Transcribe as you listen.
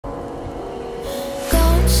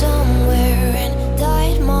somewhere and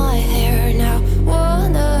dyed my hair. Now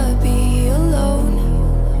wanna be alone.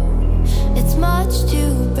 It's much to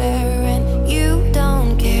bear and you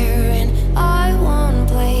don't care, and I won't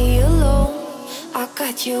play alone. I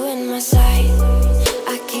got you in my sight.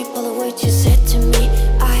 I keep all the words you said to me.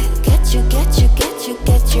 I'll get you, get you, get you,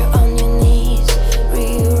 get you on your knees.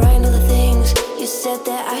 Rewrite all the things you said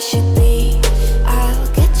that I should be. I'll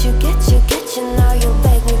get you, get you, get you. Now you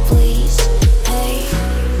beg me please. Hey,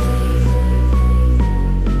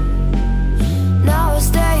 now I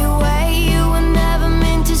stay away. You were never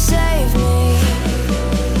meant to save me.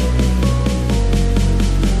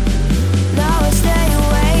 Now I stay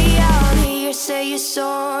away. I'll hear you say you're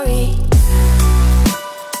sorry.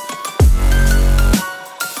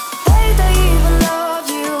 Hate I even loved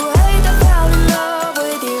you. Hate I fell in love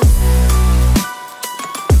with you.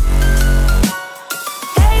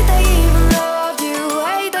 Hate I even loved you.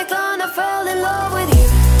 Hate I kinda fell in love with you.